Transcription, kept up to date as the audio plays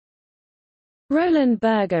Roland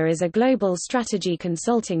Berger is a global strategy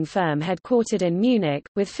consulting firm headquartered in Munich,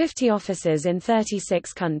 with 50 offices in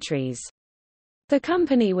 36 countries. The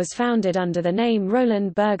company was founded under the name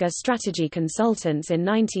Roland Berger Strategy Consultants in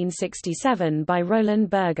 1967 by Roland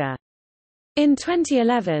Berger. In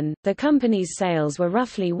 2011, the company's sales were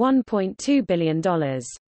roughly $1.2 billion.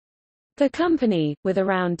 The company, with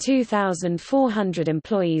around 2,400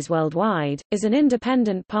 employees worldwide, is an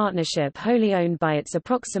independent partnership wholly owned by its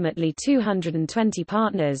approximately 220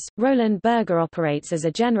 partners. Roland Berger operates as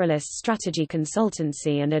a generalist strategy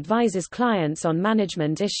consultancy and advises clients on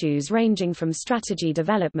management issues ranging from strategy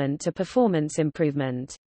development to performance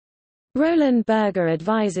improvement. Roland Berger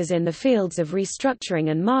advises in the fields of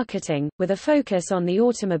restructuring and marketing, with a focus on the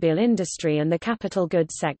automobile industry and the capital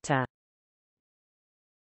goods sector.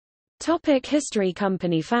 History.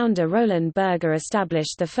 Company founder Roland Berger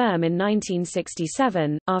established the firm in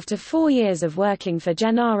 1967, after 4 years of working for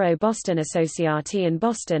Gennaro Boston Associati in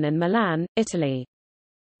Boston and Milan, Italy.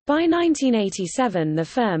 By 1987 the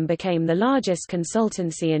firm became the largest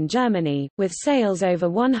consultancy in Germany, with sales over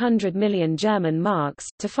 100 million German marks.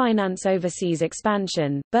 To finance overseas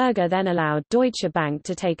expansion, Berger then allowed Deutsche Bank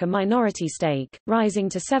to take a minority stake, rising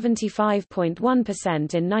to 75.1%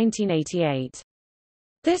 in 1988.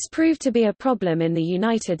 This proved to be a problem in the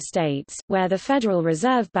United States, where the Federal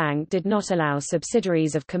Reserve Bank did not allow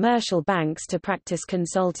subsidiaries of commercial banks to practice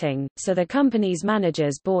consulting, so the company's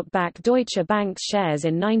managers bought back Deutsche Bank's shares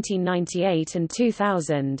in 1998 and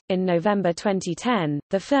 2000. In November 2010,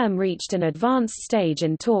 the firm reached an advanced stage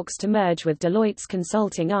in talks to merge with Deloitte's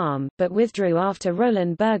consulting arm, but withdrew after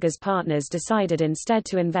Roland Berger's partners decided instead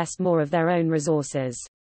to invest more of their own resources.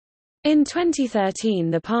 In 2013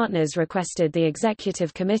 the partners requested the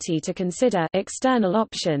executive committee to consider external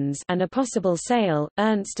options and a possible sale.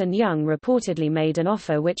 Ernst & Young reportedly made an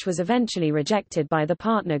offer which was eventually rejected by the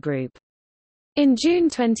partner group. In June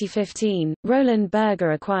 2015, Roland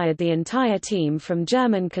Berger acquired the entire team from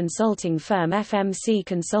German consulting firm FMC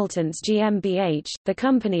Consultants GmbH. The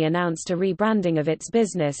company announced a rebranding of its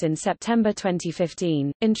business in September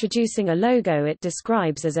 2015, introducing a logo it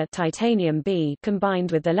describes as a titanium B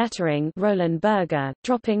combined with the lettering Roland Berger,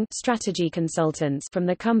 dropping strategy consultants from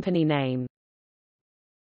the company name.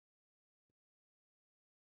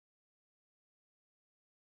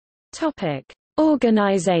 Topic: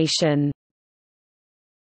 Organization.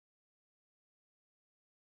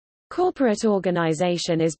 Corporate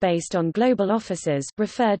organization is based on global offices,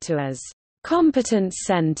 referred to as competence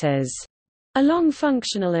centers, along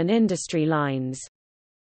functional and industry lines.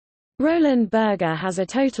 Roland Berger has a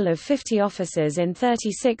total of 50 offices in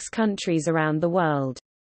 36 countries around the world.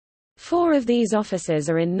 4 of these offices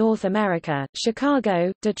are in North America: Chicago,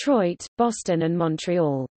 Detroit, Boston and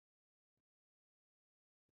Montreal.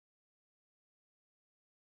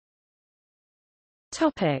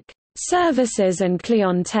 Topic: Services and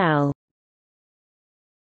clientele.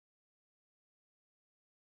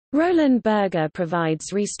 Roland Berger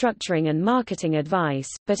provides restructuring and marketing advice,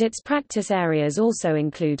 but its practice areas also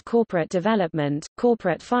include corporate development,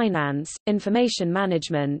 corporate finance, information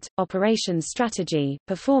management, operations strategy,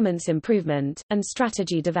 performance improvement, and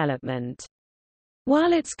strategy development.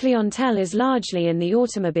 While its clientele is largely in the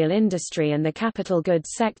automobile industry and the capital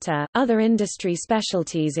goods sector, other industry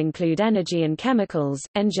specialties include energy and chemicals,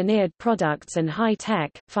 engineered products and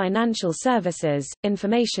high-tech, financial services,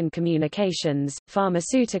 information communications,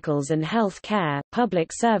 pharmaceuticals and health care,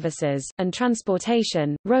 public services, and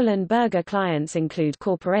transportation. Roland Berger clients include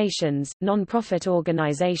corporations, non-profit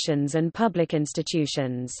organizations and public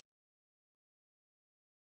institutions.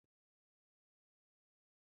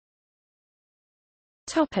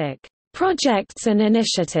 Topic: Projects and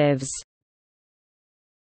initiatives.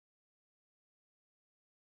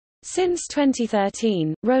 Since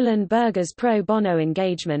 2013, Roland Berger's pro bono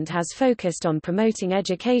engagement has focused on promoting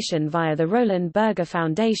education via the Roland Berger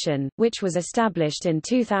Foundation, which was established in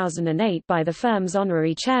 2008 by the firm's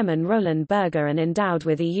honorary chairman Roland Berger and endowed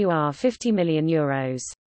with €50 million.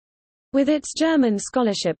 With its German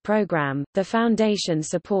scholarship program, the foundation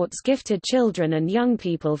supports gifted children and young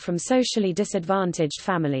people from socially disadvantaged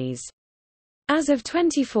families. As of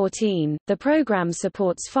 2014, the program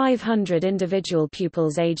supports 500 individual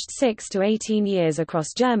pupils aged 6 to 18 years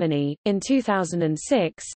across Germany. In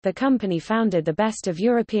 2006, the company founded the Best of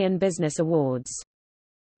European Business Awards.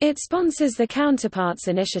 It sponsors the Counterparts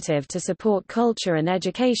Initiative to support culture and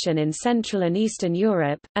education in Central and Eastern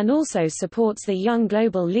Europe, and also supports the Young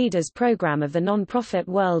Global Leaders program of the non-profit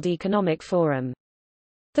World Economic Forum.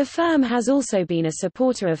 The firm has also been a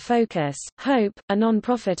supporter of Focus, Hope, a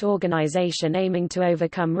non-profit organization aiming to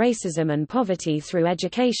overcome racism and poverty through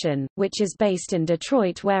education, which is based in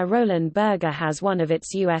Detroit where Roland Berger has one of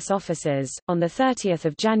its U.S. offices. On 30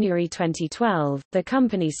 January 2012, the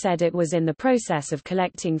company said it was in the process of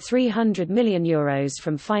collecting €300 million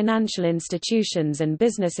from financial institutions and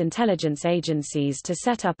business intelligence agencies to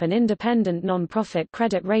set up an independent non-profit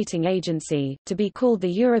credit rating agency, to be called the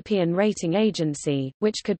European Rating Agency,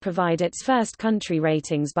 which could provide its first country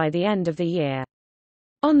ratings by the end of the year.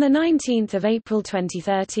 On 19 April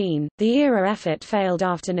 2013, the ERA effort failed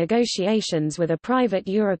after negotiations with a private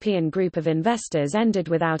European group of investors ended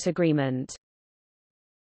without agreement.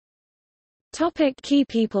 Key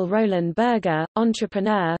people: Roland Berger,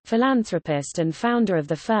 entrepreneur, philanthropist and founder of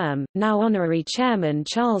the firm, now honorary chairman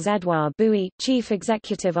Charles-Edouard Bouy, chief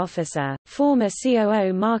executive officer, former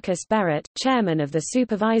COO Marcus Berrett, chairman of the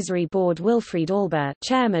supervisory board Wilfried Alber,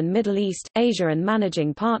 chairman Middle East, Asia and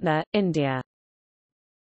managing partner, India.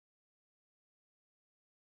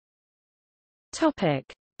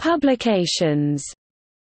 Publications.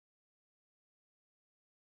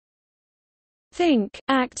 Think,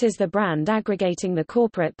 Act is the brand aggregating the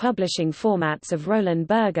corporate publishing formats of Roland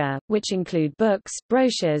Berger, which include books,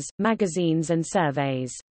 brochures, magazines and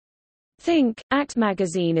surveys. Think, Act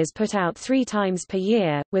magazine is put out 3 times per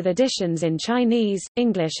year, with editions in Chinese,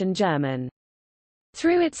 English and German.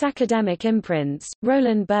 Through its academic imprints,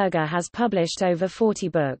 Roland Berger has published over 40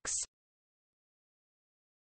 books.